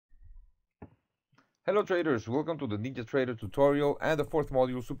Hello traders, welcome to the NinjaTrader tutorial and the fourth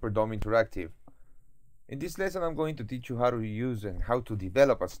module Superdome Interactive. In this lesson I'm going to teach you how to use and how to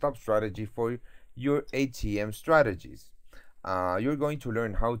develop a stop strategy for your ATM strategies. You're going to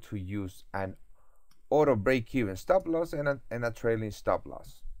learn how to use an auto break-even stop loss and a trailing stop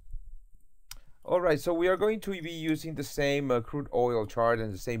loss. Alright, so we are going to be using the same crude oil chart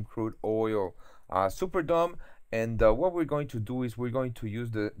and the same crude oil Superdome, and what we're going to do is we're going to use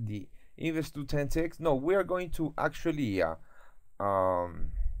the Investoo 10ticks. No, we are going to actually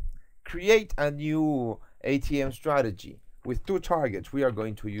create a new ATM strategy with two targets. We are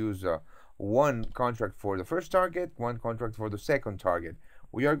going to use one contract for the first target, one contract for the second target.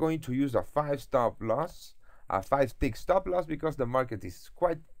 We are going to use a 5 tick stop loss because the market is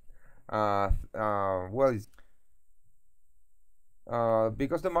quite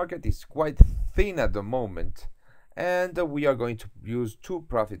because the market is quite thin at the moment, and we are going to use two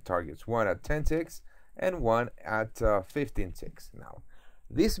profit targets, one at 10 ticks and one at 15 ticks. Now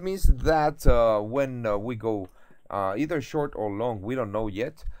this means that when we go either short or long, we don't know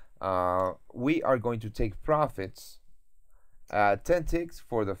yet, we are going to take profits at 10 ticks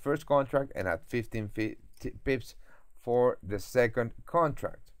for the first contract and at 15 pips for the second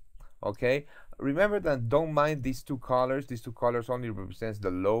contract. Okay, remember that don't mind these two colors. These two colors only represents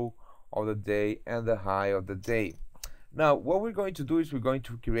the low of the day and the high of the day. Now what we're going to do is we're going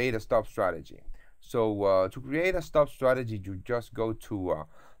to create a stop strategy. So to create a stop strategy, you just go to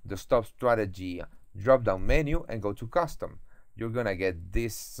the stop strategy drop down menu and go to custom. You're gonna get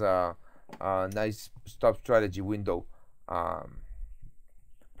this nice stop strategy window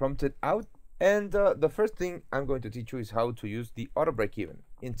prompted out, and the first thing I'm going to teach you is how to use the auto break-even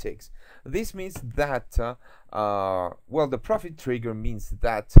in ticks. This means that well, the profit trigger means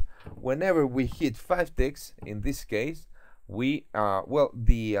that whenever we hit 5 ticks, in this case, we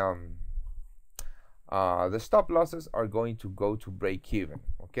the stop losses are going to go to break even.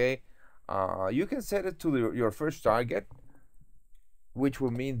 Okay, you can set it to your first target, which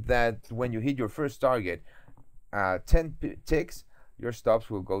will mean that when you hit your first target 10 ticks, your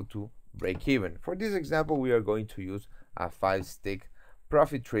stops will go to break even. For this example, we are going to use a 5 tick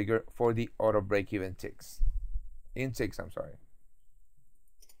profit trigger for the auto break even ticks. I'm sorry.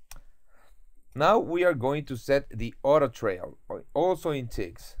 Now we are going to set the auto trail also in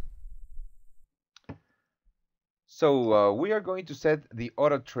ticks. So we are going to set the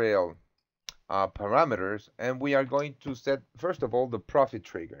auto trail parameters, and we are going to set first of all the profit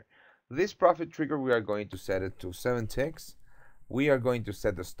trigger. This profit trigger, we are going to set it to 7 ticks. We are going to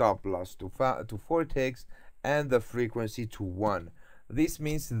set the stop loss to 4 ticks and the frequency to 1. This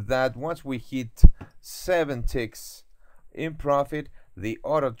means that once we hit 7 ticks in profit, the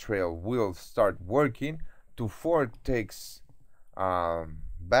auto trail will start working to 4 ticks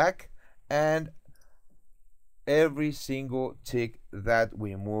back, and every single tick that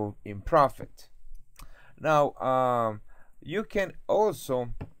we move in profit. Now you can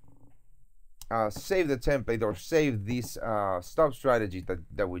also save the template or save this stop strategy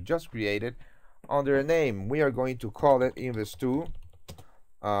that we just created under a name. We are going to call it Investoo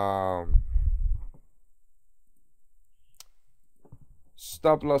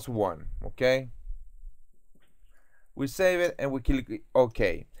stop loss 1. Okay, we save it and we click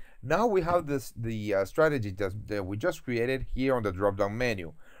OK. Now we have the strategy that we just created here on the drop down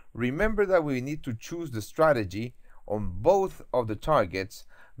menu. Remember that we need to choose the strategy on both of the targets,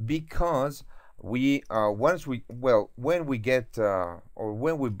 because we when we get or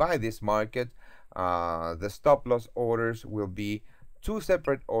when we buy this market, the stop loss orders will be 2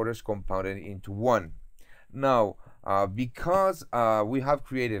 separate orders compounded into 1. Now because we have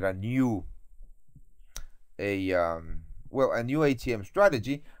created a new ATM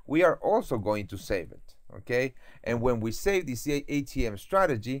strategy, we are also going to save it. Okay, and when we save this ATM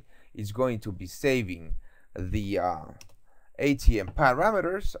strategy, it's going to be saving the ATM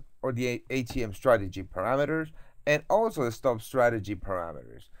parameters or the ATM strategy parameters, and also the stop strategy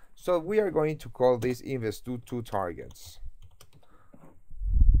parameters. So we are going to call this Investoo 2 targets.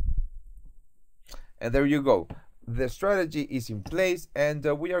 And there you go. The strategy is in place, and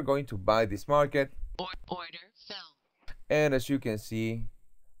we are going to buy this market. Order fell. And as you can see,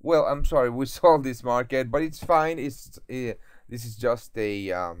 well, I'm sorry, we sold this market, but it's fine. This is just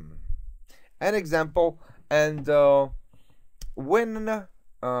a an example. And when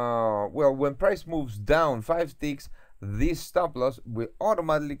price moves down 5 ticks, this stop loss will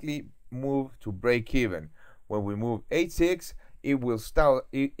automatically move to break even. When we move 8 ticks, it will start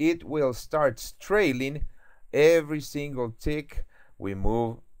trailing every single tick we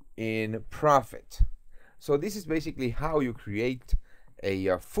move in profit. So this is basically how you create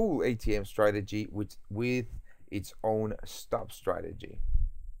a full ATM strategy with its own stop strategy.